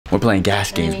We're playing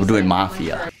gas games. We're doing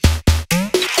Mafia.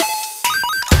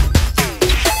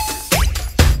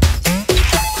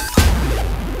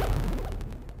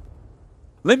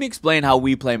 Let me explain how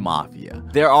we play Mafia.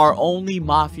 There are only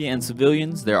Mafia and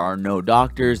civilians. There are no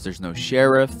doctors. There's no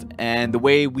sheriff. And the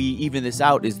way we even this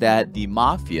out is that the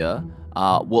Mafia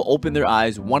will open their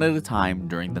eyes one at a time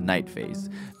during the night phase.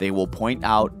 They will point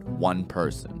out one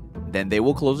person. Then they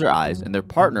will close their eyes, and their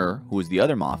partner, who is the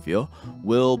other Mafia,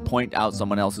 will point out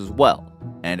someone else as well.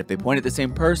 And if they point at the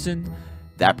same person,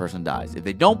 that person dies. If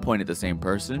they don't point at the same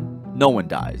person, no one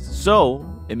dies. So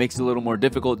it makes it a little more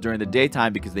difficult during the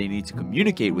daytime because they need to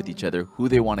communicate with each other who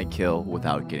they want to kill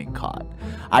without getting caught.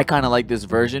 I kind of like this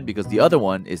version because the other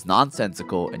one is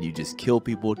nonsensical and you just kill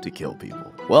people to kill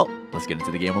people. Well, let's get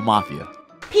into the game of Mafia.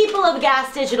 People of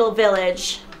GaS Digital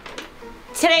Village,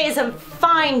 today is a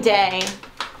fine day.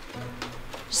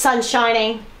 Sun's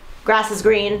shining, grass is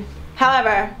green.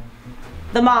 However,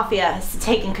 the Mafia has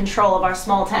taken control of our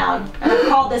small town. And I've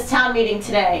called this town meeting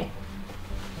today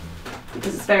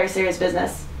because it's very serious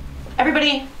business.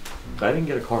 Everybody. I didn't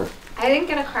get a card. I didn't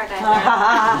get a card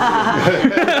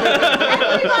either.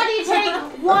 Everybody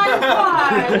take one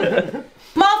card.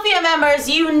 Mafia members,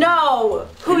 you know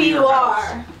who you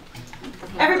are.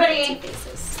 Everybody,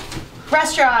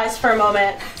 rest your eyes for a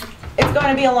moment. It's going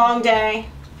to be a long day.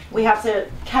 We have to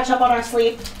catch up on our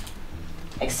sleep.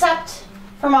 Except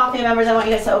for Mafia members, I want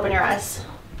you guys to open your eyes.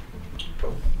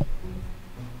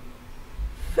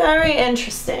 Very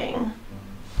interesting.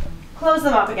 Close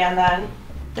them up again then.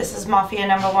 This is Mafia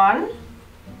number 1.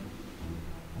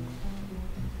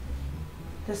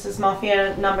 This is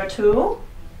Mafia number 2.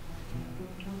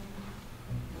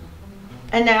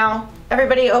 And now,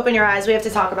 everybody open your eyes. We have to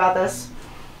talk about this.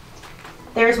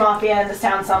 There's Mafia in this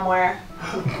town somewhere.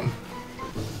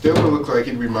 That would look like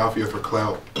he'd be Mafia for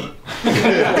clout.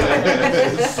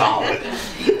 Solid.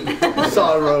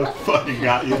 Solid road. Fucking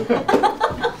got you.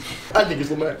 I think it's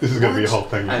LeMaire. This is gonna be a whole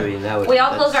thing. I mean, that would. We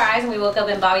all closed our eyes and we woke up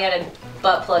and Bobby had a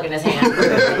butt plug in his hand.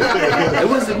 It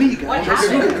wasn't me, guys. What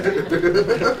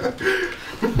happened?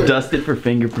 Dusted for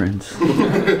fingerprints.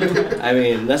 I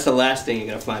mean, that's the last thing you're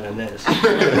gonna find on this.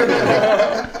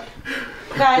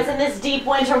 Guys, in this deep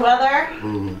winter weather,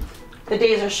 the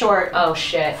days are short. Oh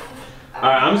shit.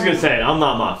 Alright, I'm just gonna say it. I'm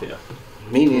not Mafia.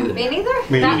 Me neither. Me neither?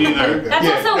 Me neither. That's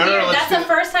Yeah, also no, weird. let's That's do the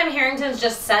first time Harrington's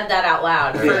just said that out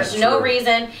loud for That's no true.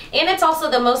 reason. And it's also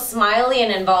the most smiley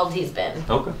and involved he's been.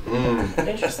 Okay.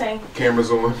 Interesting.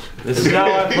 Cameras on. This is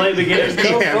how I play the game.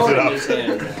 No Hands phone it in up. his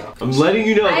hand now. I'm letting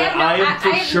you know I that have no- I am I for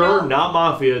have sure no- not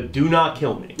Mafia. Do not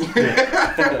kill me.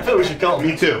 I feel we should kill him.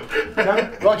 Me too. You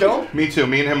want to kill him? Me too.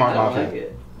 Me and him I aren't don't Mafia.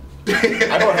 like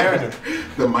it. I vote Harrington.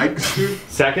 The mics, dude.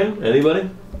 Second, anybody?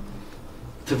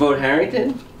 To vote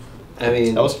Harrington? I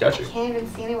mean, That was sketchy. Can't even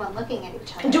see anyone looking at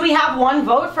each other. Do we have one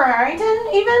vote for Harrington,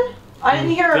 even? I didn't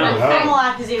hear a No. formal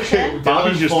accusation.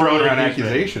 Bobby's just Formal throwing around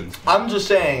accusation. accusations. I'm just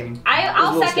saying.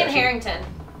 I'll It was a second little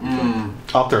Harrington.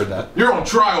 I'll third that. You're on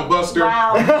trial, Buster.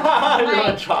 Wow.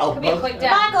 Right. Child Could be a quick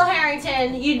death. Michael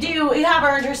Harrington, you have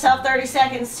earned yourself 30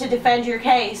 seconds to defend your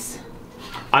case.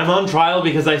 I'm on trial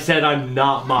because I said I'm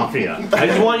not Mafia. I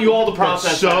just want you all to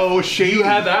process So that. shady. You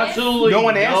have absolutely No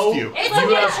one asked you. It's a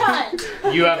witch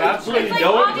hunt. You have absolutely It's like,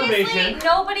 no obviously, information.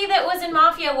 nobody that was in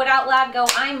Mafia would out loud go,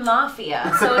 I'm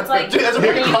Mafia. So it's like, Dude, that's a for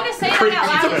pretty you cop- to say that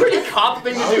out It's loud a pretty is just- cop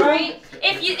thing to do. right?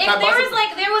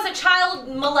 If there was a child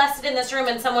molested in this room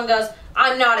and someone goes,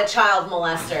 I'm not a child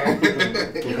molester.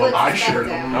 Well, I sure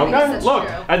don't. Okay, look,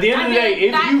 at the end of the day,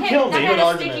 if you kill me,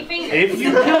 if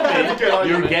you kill me,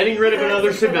 you're getting rid of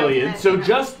another civilian. So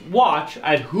just watch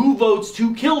at who votes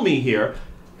to kill me here.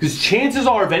 Because chances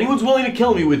are, if anyone's willing to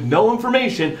kill me with no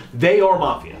information, they are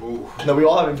Mafia. No, we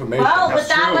all have information. Well, with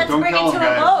that, true. let's Don't bring it kill to him, a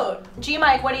guys. vote.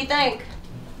 G-Mike, what do you think?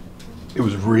 It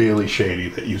was really shady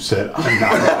that you said I'm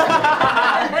not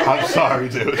Mafia. I'm sorry,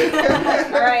 dude.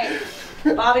 All right.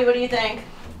 Bobby, what do you think?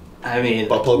 I mean,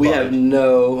 Butt plug we Bobby. have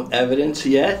no evidence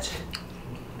yet.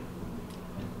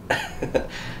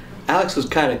 Alex was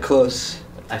kind of close.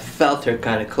 I felt her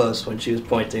kind of close when she was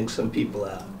pointing some people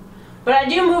out. But I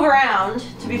do move around,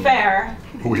 to be fair.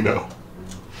 We know.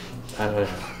 I don't know.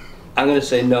 I'm gonna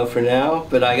say no for now,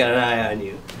 but I got an eye on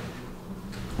you.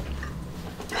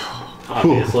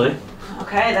 Obviously.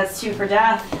 Okay, that's 2 for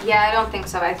death. Yeah, I don't think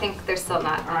so. I think there's still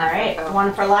not All right,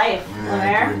 1 for life. Yeah,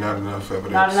 I agree, LeMaire? not enough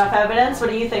evidence. Not enough evidence. What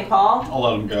do you think, Paul? I'll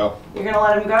let him go. You're gonna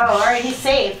let him go. All right, he's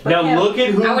safe. But Now him. look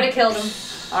at who. I would have killed him.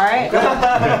 All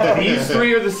right. These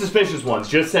 3 are the suspicious ones.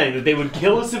 Just saying that they would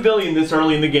kill a civilian this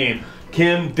early in the game.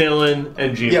 Kim, Dylan,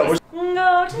 and G. Yeah, we're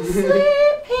Go to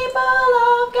sleep, people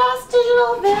of GaS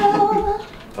Digitalville.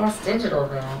 Gas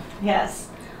Digitalville. Yes.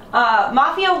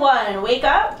 Mafia 1, wake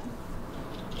up.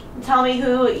 tell me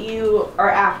who you are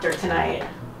after tonight.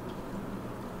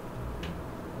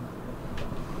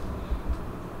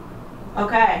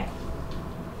 Okay.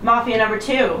 Mafia number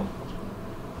 2.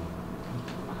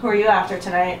 Who are you after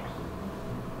tonight?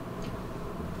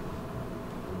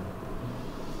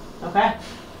 Okay.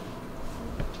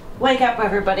 Wake up,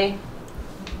 everybody.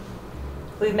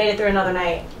 We've made it through another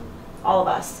night. All of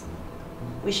us.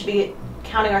 We should be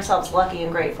counting ourselves lucky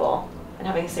and grateful and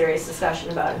having a serious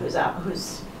discussion about who's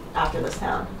after this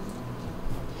town.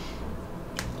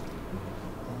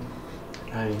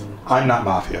 I'm not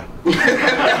Mafia.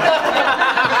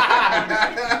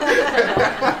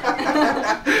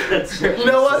 You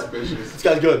know what? This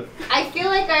guy's good. I feel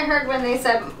like I heard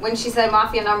when she said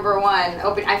Mafia number 1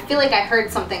 open. I feel like I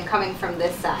heard something coming from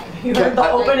this side. You heard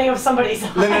the opening of somebody's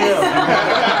eyes. No.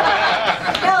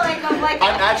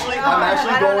 I'm actually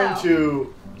going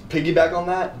to piggyback on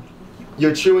that.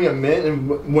 You're chewing a mint,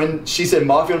 and when she said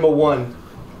Mafia number 1,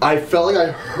 I felt like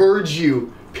I heard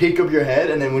you pick up your head,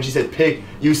 and then when she said pick,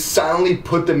 you silently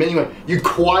put the mint. You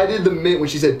quieted the mint when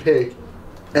she said pick,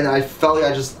 and I felt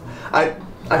like I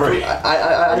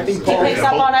think Paul He picks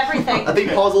up on everything. I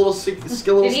think Paul's a little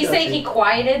skilled. Did he say he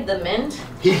quieted the mint?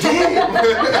 He did. Run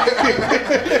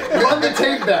the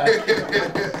tape back.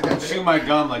 Chew my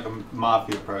gum like a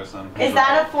mafia person. Is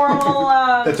that a formal?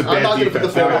 That's a I'm not bad gonna put the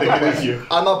defense. I formal don't think it is complaint. you.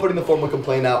 I'm not putting the formal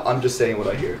complaint out. I'm just saying what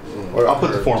I hear. Or I'll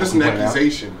put the formal Just an complaint out.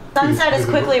 accusation. Sunset is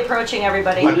quickly approaching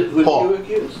everybody. Who Paul. did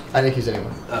you accuse? I think he's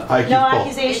anyone. I accuse No Paul.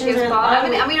 accusations are. I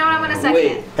mean, I'm gonna second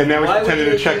Wait. it. And now he's Why would pretending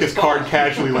you to check accuse his card Paul?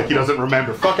 casually like he doesn't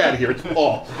remember. Fuck out of here, it's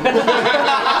Paul. I'm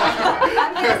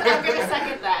gonna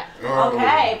second that.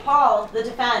 Okay, Paul, the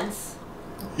defense.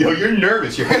 Yo, you're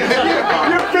nervous. Your hands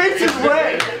Your face is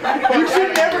red. You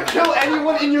should never kill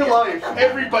anyone in your life.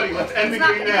 Everybody, let's end the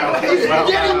game now. He's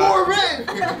getting more red.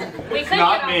 We could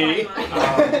Not get me.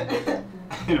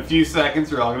 In a few seconds,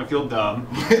 you're all gonna feel dumb.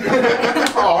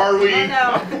 Are we? Oh,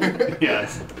 no.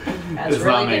 Yes. That's It's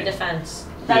really not me. good defense.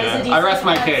 That is a I decent rest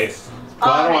my defense. case.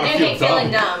 I don't want I to hate feel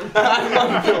feeling dumb.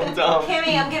 dumb.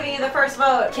 Kimmy, I'm giving you the first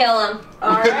vote. Kill him.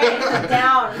 All right,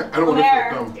 down. I don't want to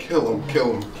LeMaire, feel dumb. Kill him.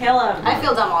 Kill him. kill him. I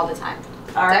feel dumb all the time.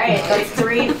 All right, that's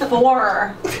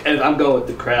 3-4. And I'm going with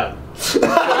the crowd.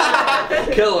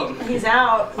 Kill him. He's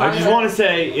out. I just want to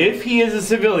say, if he is a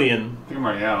civilian, I think I'm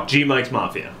already out. G Mike's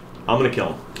Mafia. I'm gonna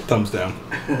kill him. Thumbs down.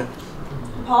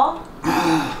 Paul.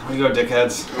 We go,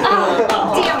 dickheads.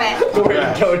 Damn it. Where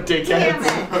you go, Damn dickheads?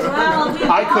 it. Well, we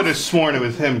I could have lost sworn it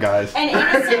was him, guys. an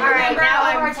innocent All right, member now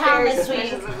of our I'm town very this week.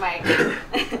 suspicious of Mike.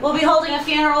 We'll be holding a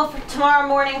funeral for tomorrow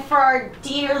morning for our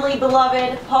dearly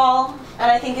beloved Paul, and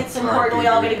I think it's important we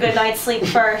all get a good night's sleep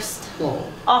first.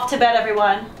 Off to bed,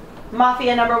 everyone.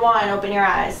 Mafia number 1, open your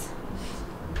eyes.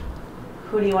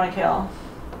 Who do you want to kill?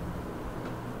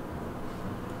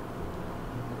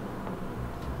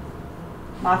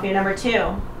 Mafia number 2,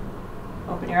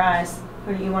 open your eyes.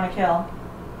 Who do you want to kill?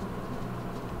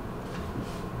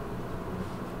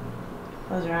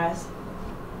 Close your eyes.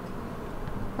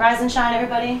 Rise and shine,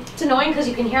 everybody. It's annoying because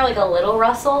you can hear like a little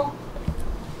rustle.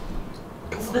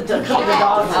 It's the dogs.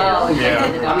 Oh,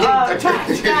 Yeah.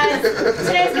 Guys,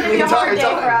 today's going to be a hard day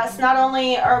for us. Not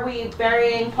only are we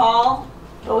burying Paul,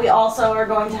 but we also are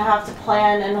going to have to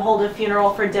plan and hold a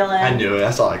funeral for Dylan. I knew it.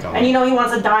 That's all I got. And you know he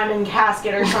wants a diamond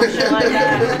casket or some shit like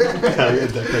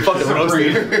that. Fucking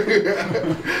roasted.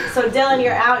 So Dylan,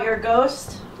 you're out. You're a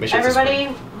ghost. Everybody,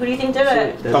 who do you think did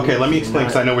it? Okay, let me explain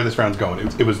because I know where this round's going.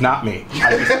 It was not me.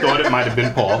 I just thought it might have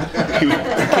been Paul.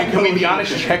 Can we be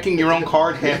honest? Checking your own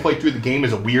card halfway through the game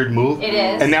is a weird move. It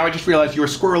is. And now I just realized you're a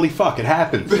squirrely fuck. It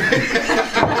happens.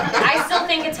 I still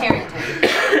think it's Harrington.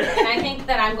 And I think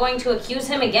that I'm going to accuse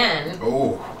him again.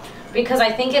 Oh. Because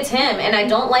I think it's him, and I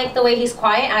don't like the way he's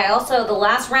quiet. I also, the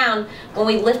last round, when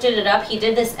we lifted it up, he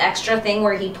did this extra thing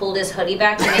where he pulled his hoodie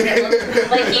back to make it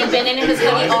look like he'd been in his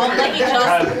hoodie all, like he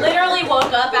just literally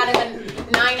woke up out of a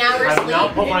 9-hour I've sleep.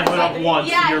 not put my hood up once.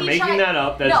 Yeah, You're he making tried- that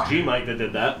up. That's No. G Mike that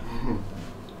did that.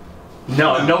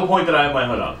 No, at no point did I have my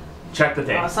hood up. Check the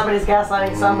tape. Oh, somebody's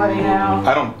gaslighting somebody now.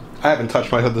 I haven't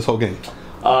touched my hood this whole game.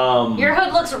 Your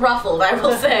hood looks ruffled, I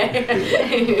will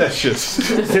say. That's just...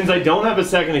 Since I don't have a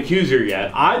second accuser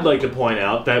yet, I'd like to point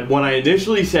out that when I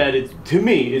initially said to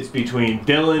me, it's between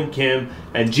Dylan, Kim,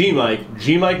 and G Mike.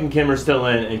 G Mike and Kim are still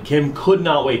in, and Kim could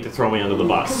not wait to throw me under the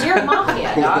bus. You're a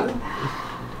mafia, dog.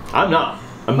 I'm not.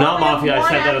 I'm not We have Mafia. I one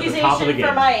said that at the top of the accusation game.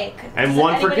 for Mike. And Does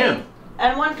one for anybody- Kim.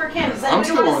 And one for Kim. Does I'm anybody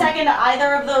still want a on. second to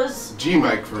either of those? G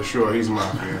Mike for sure. He's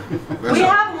mafia. That's We all.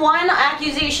 have one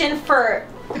accusation for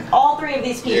all three of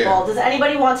these people. Does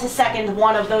anybody want to second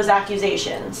one of those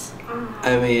accusations?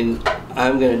 I mean,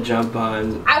 I'm gonna jump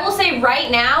on. I will say right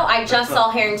now, I just saw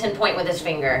Harrington point with his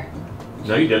finger.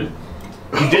 No, you didn't.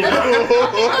 You didn't.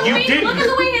 You didn't. Look at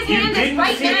the way his hand is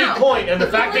right see now. me point, and the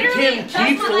fact that Kim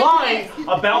keeps lying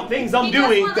about things I'm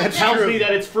doing tells me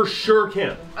that it's for sure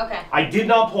Kim. Okay. I did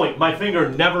not point. My finger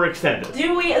never extended.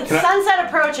 Do we? Sunset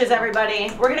approaches,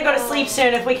 everybody. We're gonna go to sleep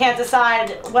soon if we can't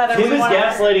decide whether Kim we is want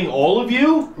gaslighting all of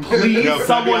you. Please, No,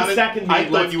 someone second me. I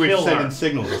thought you were kill sending her.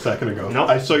 signals a second ago. Nope.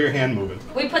 I saw your hand moving.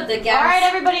 We put the gas. All right,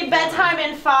 everybody. Bedtime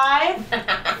in 5,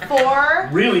 4.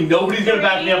 Really, nobody's gonna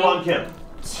back me up on Kim.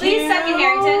 Please second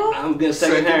Harrington. I'm gonna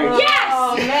second Harrington. Yes!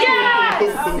 Oh,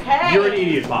 Yes! Okay. You're an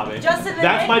idiot, Bobby. Just in the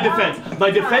That's my defense. My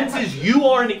defense is you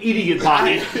are an idiot,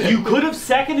 Bobby. You could have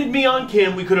seconded me on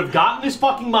Kim. We could have gotten this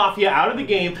fucking mafia out of the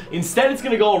game. Instead, it's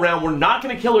gonna go around. We're not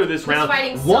gonna kill her this round.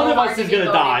 fighting so One of hard us to is be gonna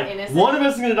voted die. innocent. One of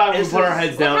us is gonna die when we put our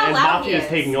heads down, how and loud mafia he is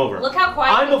taking over. Look how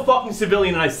quiet. I'm a fucking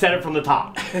civilian, and I said it from the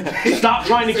top. Stop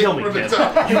trying to kill me, Kim. You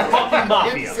fucking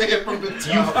mafia. Say it from the top.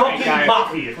 You fucking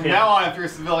mafia, From Kim. now on, if you're a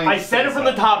civilian, I said it from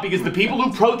the top because the people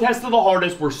who protested the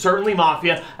hardest were certainly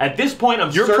mafia. At this point,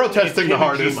 I'm You're certain protesting it's the Kim and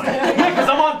hardest. G-Mike. Yeah, because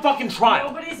I'm on fucking trial.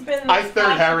 Nobody's been. I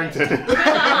third Harrington.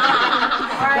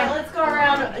 All right, let's go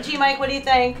around. G. Mike, what do you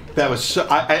think? That was so,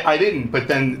 I didn't, but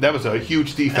then that was a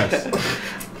huge defense.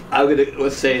 I'm gonna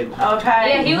let's say. Okay.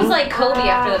 Yeah, he was like Kobe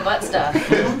after the butt stuff.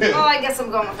 Oh, I guess I'm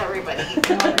going with everybody.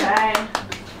 Okay.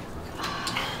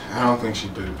 I don't think she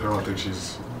did. I don't think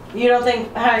she's. You don't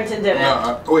think Harrington did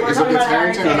it? Wait, We're is it talking against about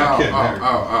Harrington? No, not Oh, Kim,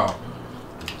 oh.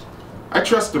 I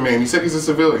trust the man. He said he's a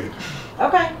civilian.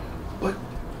 Okay.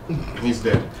 And he's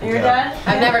dead. You're done?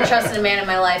 I've never trusted a man in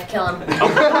my life. Kill him. Of course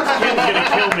Kim's gonna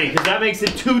kill me, because that makes it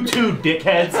 2-2,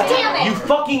 dickheads. Damn it! You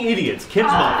fucking idiots. Kim's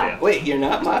mafia. Wait, you're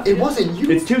not mafia? It wasn't you.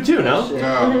 It's 2-2, no?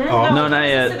 No. Oh. No, not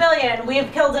yet. Civilian. We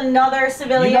have killed another You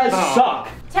civilian. guys suck.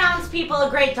 Townspeople, a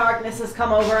great darkness has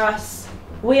come over us.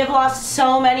 We have lost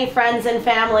so many friends and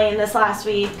family in this last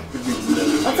week.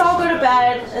 Let's all go to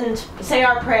bed and say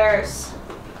our prayers.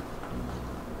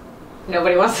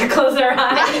 Nobody wants to close their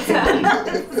eyes.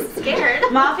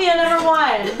 Scared. Mafia number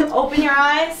 1, open your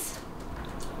eyes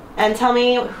and tell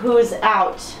me who's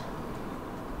out.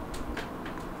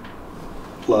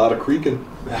 A lot of creaking.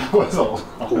 That was a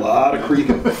lot of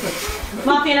creaking.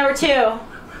 Mafia number 2.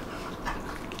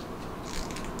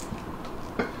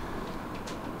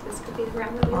 This could be the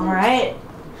round that we All lose. right.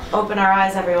 Open our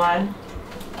eyes, everyone.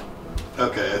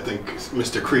 Okay, I think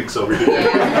Mr. Creek's over here.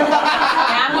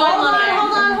 I'm Hold on.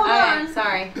 Okay,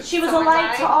 sorry. She was a Someone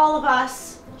light died? to all of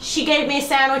us. She gave me a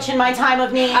sandwich in my time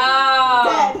of need.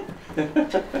 Oh. Dead.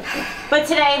 But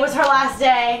today was her last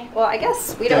day. Well, I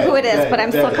guess we know who it is, but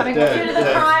I'm still coming with Due to you.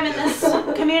 the crime in this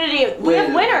community, we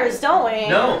have winners, don't we?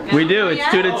 No. We do. It's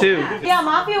 2-2. Yeah,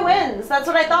 Mafia wins. That's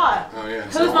what I thought. Oh, yeah.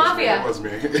 Who's So it was me. mafia? It was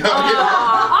me.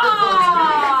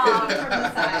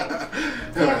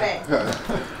 Damn it.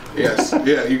 Yes.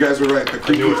 Yeah, you guys were right. The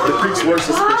creeks were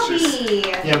suspicious. Bobby.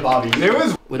 Yeah, Bobby. It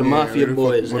was. With the mafia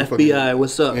boys, FBI,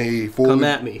 what's up? Hey, Come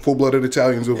at me. Full-blooded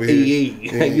Italians over Hey,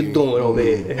 here. hey, how you doing over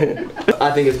here?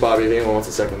 I think it's Bobby. If anyone wants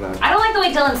to second that. I don't like the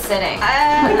way Dylan's sitting.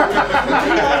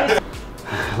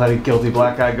 Let a guilty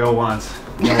black guy go once.